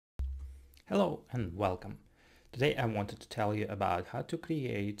Hello and welcome. Today I wanted to tell you about how to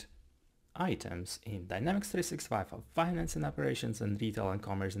create items in Dynamics 365 for finance and operations and retail and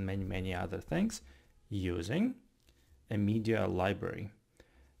commerce and many other things using a media library.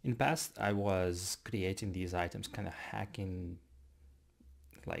 In the past I was creating these items, kind of hacking,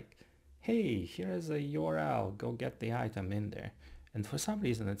 like, hey, here is a URL, go get the item in there. And for some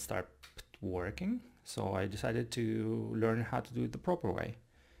reason it started working, so I decided to learn how to do it the proper way.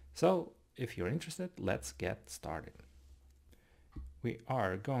 So if you're interested, let's get started. We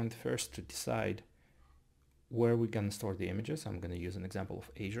are going first to decide where we're going to store the images. I'm going to use an example of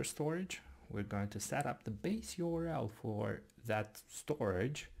Azure Storage. We're going to set up the base URL for that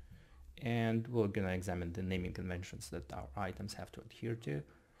storage, and we're going to examine the naming conventions that our items have to adhere to.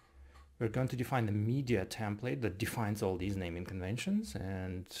 We're going to define the media template that defines all these naming conventions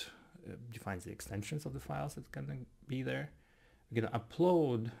and defines the extensions of the files that's going to be there. We're going to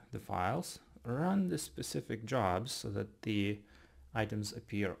upload the files, run the specific jobs so that the items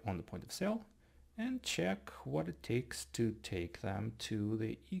appear on the point of sale, and check what it takes to take them to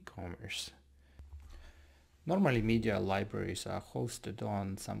the e-commerce. Normally media libraries are hosted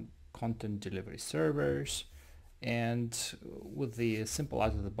on some content delivery servers, and with the simple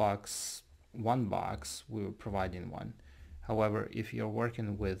out of the box one box, we're providing one. However, if you're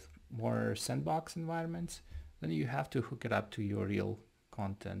working with more sandbox environments, then you have to hook it up to your real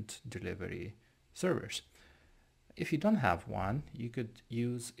content delivery servers. If you don't have one, you could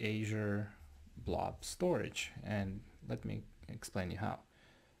use Azure Blob storage, and let me explain you how.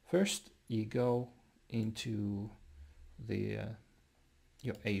 First, you go into the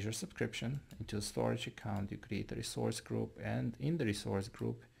your Azure subscription, into a storage account, you create a resource group, and in the resource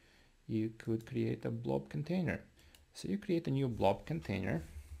group you could create a blob container. So you create a new blob container,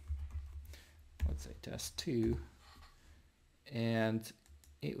 let's say test2, and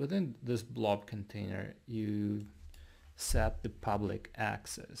within this blob container you set the public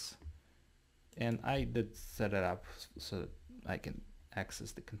access, and I did set it up so that I can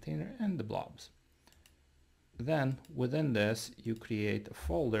access the container and the blobs. Then within this you create a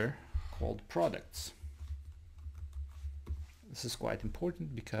folder called products. This is quite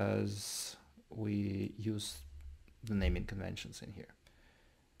important because we use the naming conventions in here.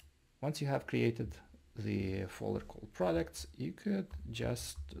 Once you have created the folder called products, you could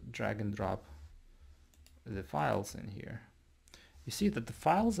just drag and drop the files in here. You see that the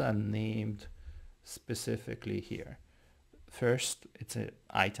files are named specifically here. First, it's an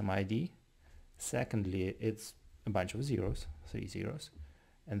item ID. Secondly, it's a bunch of zeros, 3 zeros.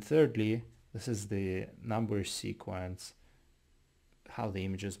 And thirdly, this is the number sequence, how the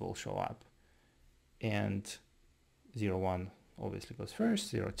images will show up. And 01 obviously goes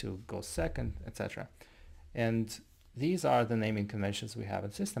first, 02 goes second, etc. And these are the naming conventions we have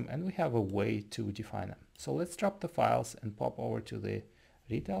in system, and we have a way to define them. So let's drop the files and pop over to the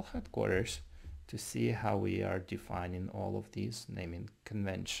retail headquarters to see how we are defining all of these naming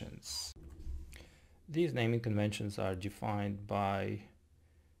conventions. These naming conventions are defined by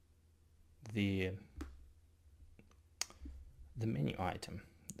the menu item.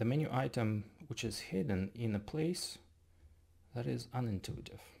 The menu item, which is hidden in a place that is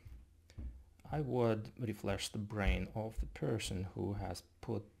unintuitive. I would refresh the brain of the person who has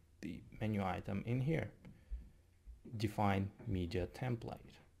put the menu item in here. Define media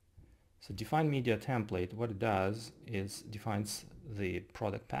template. So define media template, what it does is defines the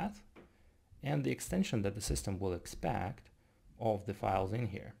product path and the extension that the system will expect of the files in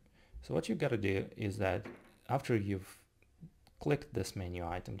here. So what you've got to do is that after you've clicked this menu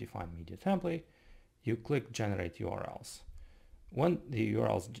item, define media template, you click generate URLs. When the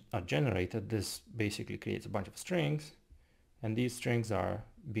URLs are generated, this basically creates a bunch of strings, and these strings are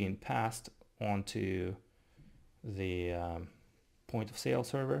being passed onto the point of sale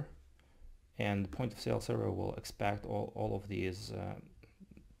server, and the point of sale server will expect all of these.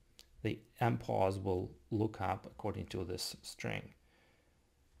 The mPOS will look up according to this string.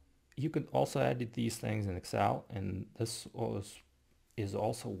 You could also edit these things in Excel, and this is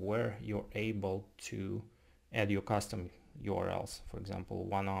also where you're able to add your custom URLs, for example,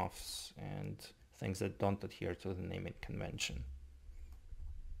 one-offs and things that don't adhere to the naming convention.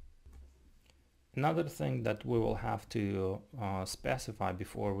 Another thing that we will have to specify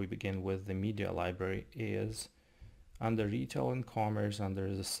before we begin with the media library is under retail and commerce,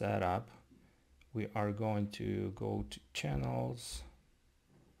 under the setup, we are going to go to channels,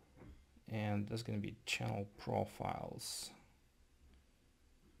 and there's going to be channel profiles,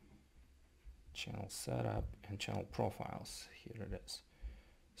 channel setup, and channel profiles. Here it is.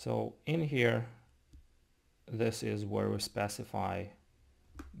 So in here, this is where we specify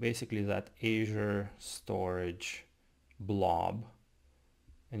basically that Azure Storage blob,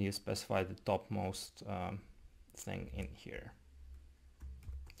 and you specify the topmost thing in here.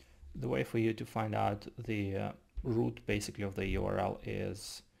 The way for you to find out the root basically of the URL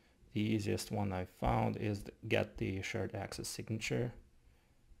is the easiest one I found is get the shared access signature,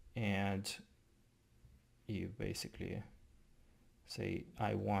 and you basically say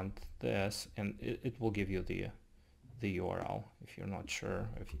I want this, and it will give you the URL if you're not sure,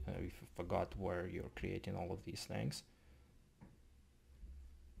 if you forgot where you're creating all of these things.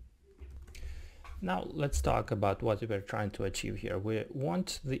 Now let's talk about what we're trying to achieve here. We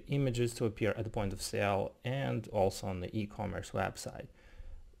want the images to appear at the point of sale and also on the e-commerce website.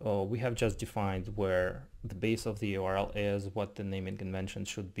 We have just defined where the base of the URL is, what the naming convention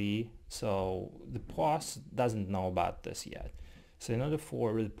should be. So the POS doesn't know about this yet. So in order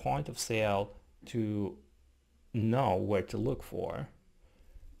for the point of sale to know where to look for,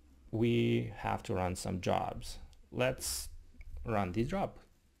 we have to run some jobs. Let's run the job.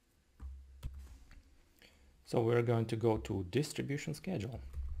 So we're going to go to distribution schedule.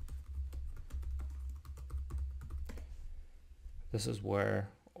 This is where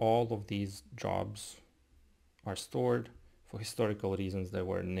all of these jobs are stored. For historical reasons, they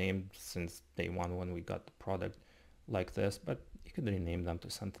were named since day one when we got the product like this, but you could rename them to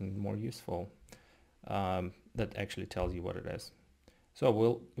something more useful that actually tells you what it is. So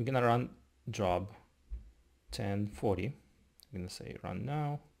we're gonna run job 1040. I'm gonna say run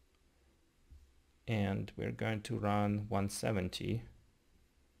now, and we're going to run 170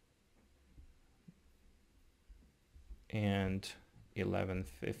 and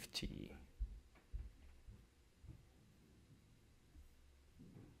 1150.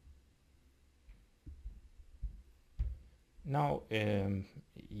 Now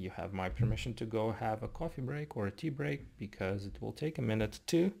you have my permission to go have a coffee break or a tea break because it will take a minute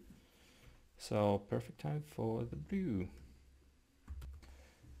too. So perfect time for the brew.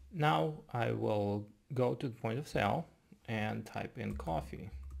 Now I will go to the point of sale and type in coffee.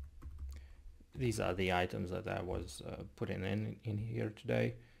 These are the items that I was putting in here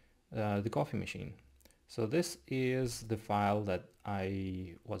today. The coffee machine. So this is the file that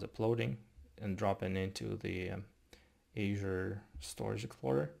I was uploading and dropping into the Azure Storage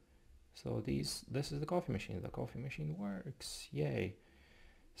Explorer. So this is the coffee machine. The coffee machine works. Yay.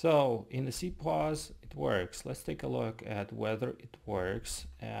 So in the cPOS it works. Let's take a look at whether it works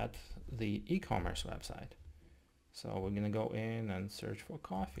at the e-commerce website. So we're gonna go in and search for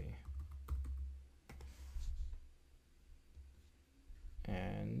coffee.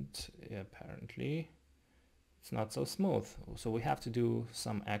 And apparently it's not so smooth. So we have to do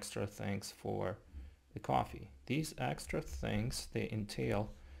some extra things for the coffee. These extra things, they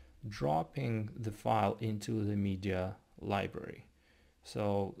entail dropping the file into the media library.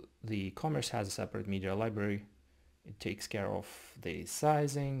 So the commerce has a separate media library. It takes care of the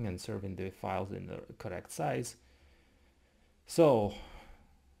sizing and serving the files in the correct size. So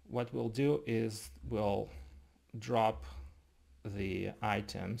what we'll do is we'll drop the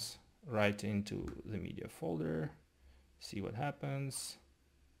items right into the media folder, see what happens.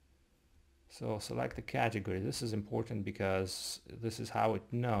 So select the category. This is important because this is how it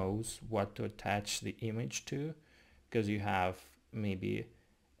knows what to attach the image to, because you have maybe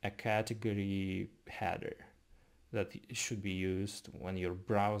a category header that should be used when you're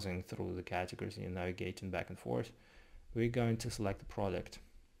browsing through the categories and you're navigating back and forth. We're going to select the product,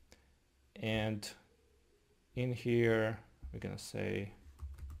 and in here we're going to say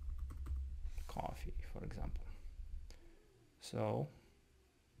coffee, for example. So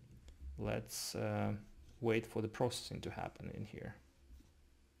let's wait for the processing to happen in here.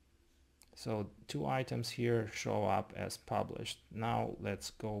 So 2 items here show up as published. Now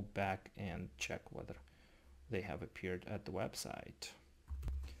let's go back and check whether they have appeared at the website.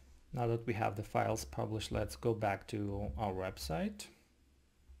 Now that we have the files published, let's go back to our website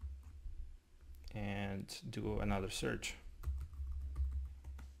and do another search.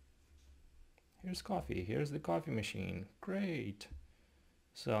 Here's coffee. Here's the coffee machine. Great.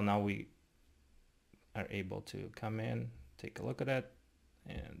 So now we are able to come in, take a look at it,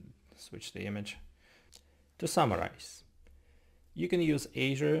 and switch the image. To summarize, you can use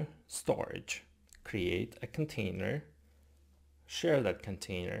Azure Storage, create a container, share that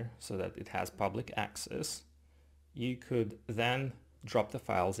container so that it has public access. You could then drop the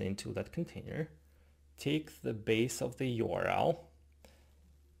files into that container, take the base of the URL,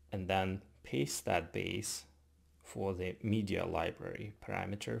 and then paste that base for the media library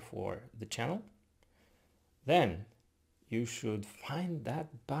parameter for the channel. Then you should find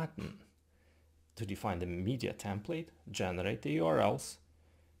that button to define the media template, generate the URLs,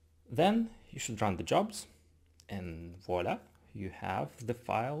 Then you should run the jobs, and voila, you have the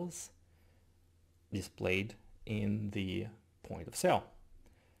files displayed in the point of sale.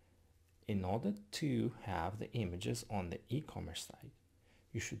 In order to have the images on the e-commerce site,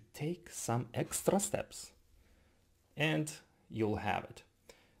 you should take some extra steps and you'll have it.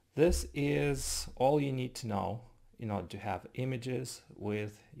 This is all you need to know in order to have images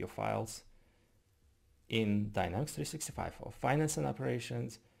with your files in Dynamics 365 for finance and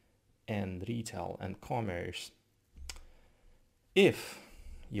operations and retail and commerce. If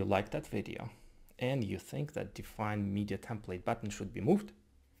you like that video and you think that define media template button should be moved,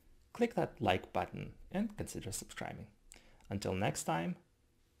 click that like button and consider subscribing. Until next time,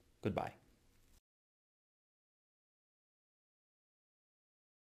 goodbye.